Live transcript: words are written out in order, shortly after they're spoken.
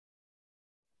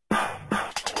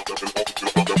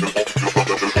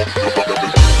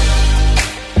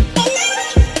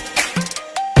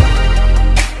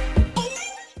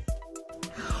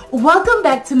welcome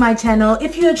back to my channel.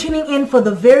 If you are tuning in for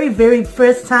the very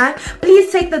first time,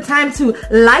 please take the time to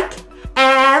like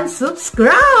and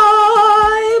subscribe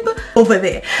over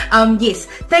there. Yes,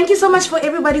 thank you so much for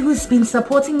everybody who's been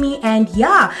supporting me. And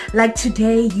yeah, like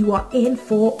today you are in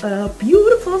for a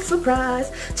beautiful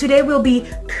surprise. Today we'll be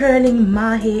curling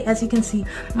my hair. As you can see,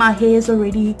 my hair is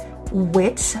already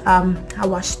wet. I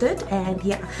washed it, and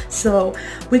yeah, so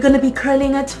we're gonna be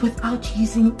curling it without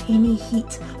using any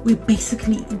heat. We're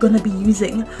basically gonna be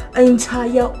using an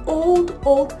entire old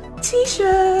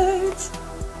t-shirt.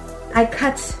 I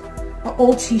cut an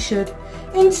old t-shirt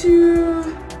into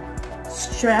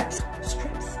straps.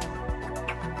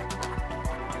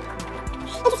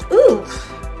 Ooh,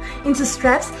 into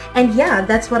straps, and yeah,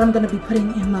 that's what I'm gonna be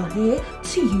putting in my hair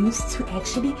to use to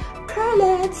actually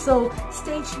curl it. So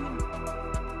stay tuned.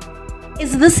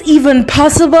 Is this even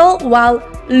possible? Well,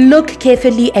 look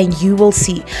carefully and you will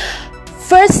see.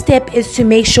 First step is to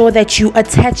make sure that you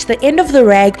attach the end of the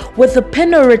rag with a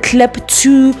pin or a clip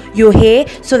to your hair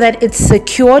so that it's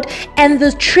secured. And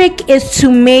the trick is to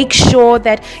make sure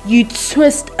that you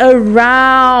twist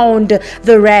around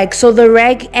the rag, so the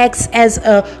rag acts as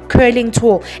a curling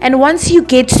tool. And once you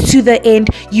get to the end,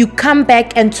 you come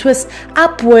back and twist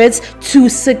upwards to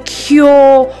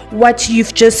secure what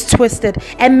you've just twisted,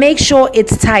 and make sure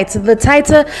it's tight. The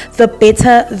tighter, the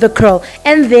better the curl.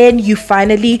 And then you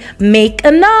finally make a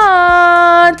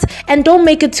knot, and don't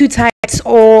make it too tight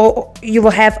or you will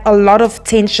have a lot of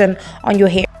tension on your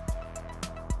hair.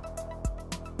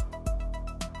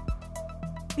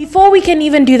 Before we can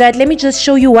even do that, let me just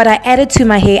show you what I added to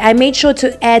my hair. I made sure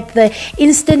to add the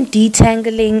instant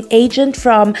detangling agent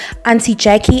from Auntie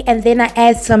Jackie, and then I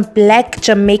add some black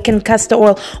Jamaican castor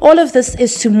oil. All of this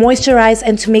is to moisturize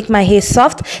and to make my hair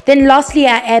soft. Then lastly,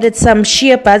 I added some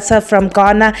shea butter from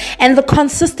Ghana, and the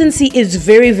consistency is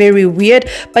very weird,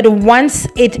 but once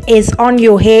it is on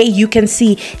your hair, you can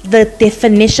see the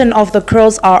definition of the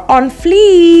curls are on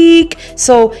fleek.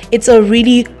 So it's a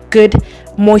really good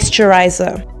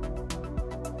moisturizer.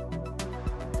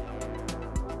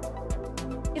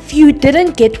 If you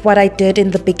didn't get what I did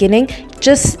in the beginning,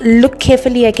 just look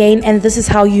carefully again, and this is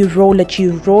how you roll it.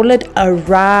 You roll it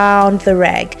around the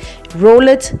rag. Roll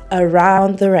it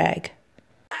around the rag.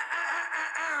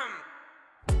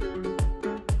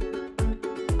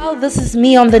 Well, this is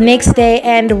me on the next day,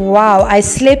 and wow, I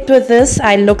slept with this.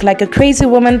 I look like a crazy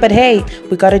woman, but hey,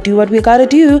 we gotta do what we gotta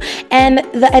do. And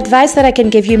the advice that I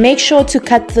can give you, make sure to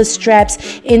cut the straps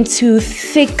into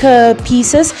thicker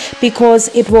pieces, because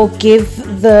it will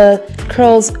give the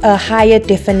curls a higher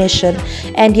definition.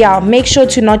 And yeah, make sure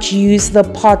to not use the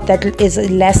part that is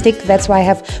elastic. That's why I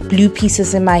have blue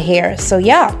pieces in my hair. So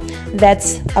yeah,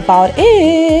 that's about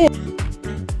it.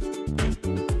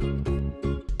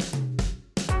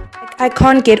 I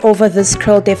can't get over this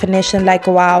curl definition, like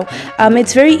wow.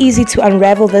 It's very easy to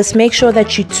unravel this. Make sure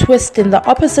that you twist in the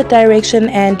opposite direction,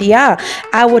 and yeah,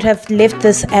 I would have left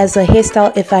this as a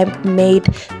hairstyle if I made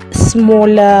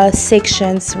smaller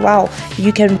sections. Wow,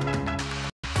 you can.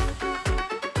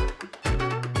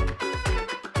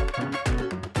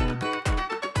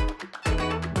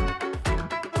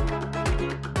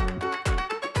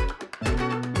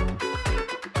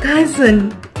 Guys,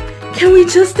 can we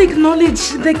just acknowledge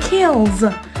the kills?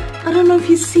 I don't know if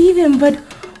you see them, but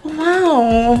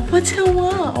wow, what a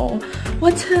wow,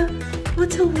 what a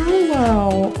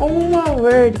wow. Oh my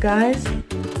word, guys,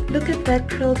 look at that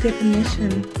curl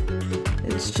definition.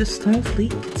 It's just on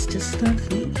fleek. It's just on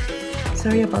fleek.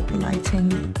 Sorry about the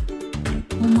lighting.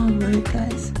 Oh my word,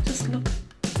 guys, just look.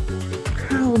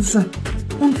 Curls on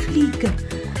fleek.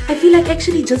 I feel like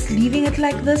actually just leaving it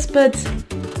like this, but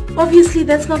obviously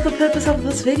that's not the purpose of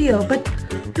this video. But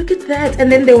look at that.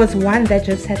 And then there was one that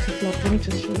just had to flop. Let me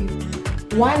just show you.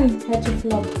 One had to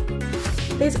flop.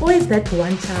 There's always that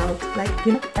one child, like,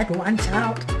 you know, that one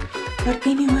child. But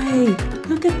anyway,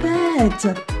 look at that.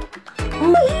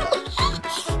 Oh.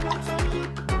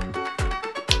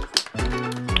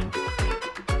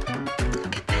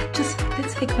 Look at that. Just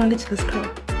let's acknowledge this girl.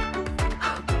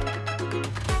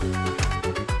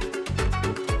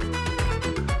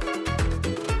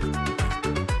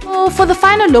 For the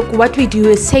final look, what we do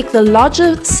is take the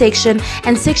larger section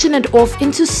and section it off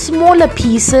into smaller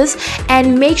pieces,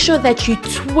 and make sure that you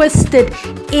twist it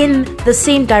in the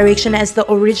same direction as the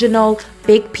original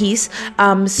big piece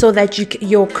so that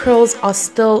your curls are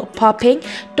still popping.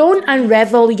 Don't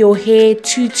unravel your hair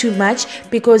too much,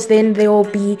 because then there will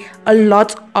be a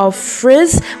lot of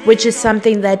frizz, which is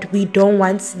something that we don't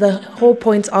want. The whole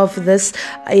point of this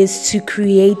is to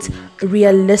create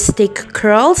realistic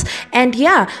curls. And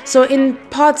yeah, so in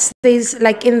parts, there's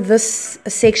like in this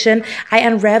section I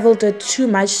unraveled it too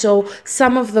much, so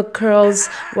some of the curls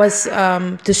was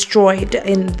destroyed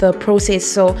in the process,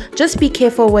 so just be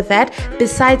careful with that.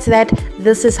 Besides that,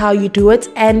 this is how you do it,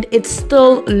 and it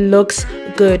still looks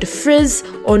good. Frizz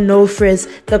or no frizz,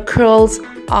 the curls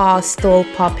are still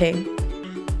popping.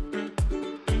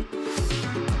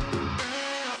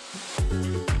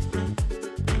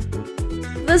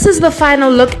 This is the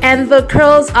final look, and the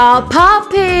curls are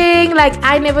popping. Like,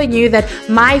 I never knew that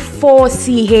my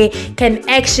 4C hair can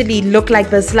actually look like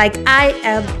this. Like, I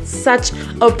am such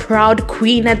a proud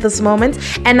queen at this moment,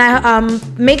 and I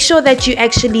make sure that you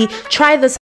actually try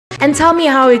this and tell me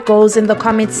how it goes in the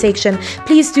comment section.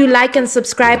 Please do like and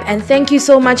subscribe, and thank you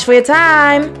so much for your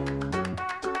time.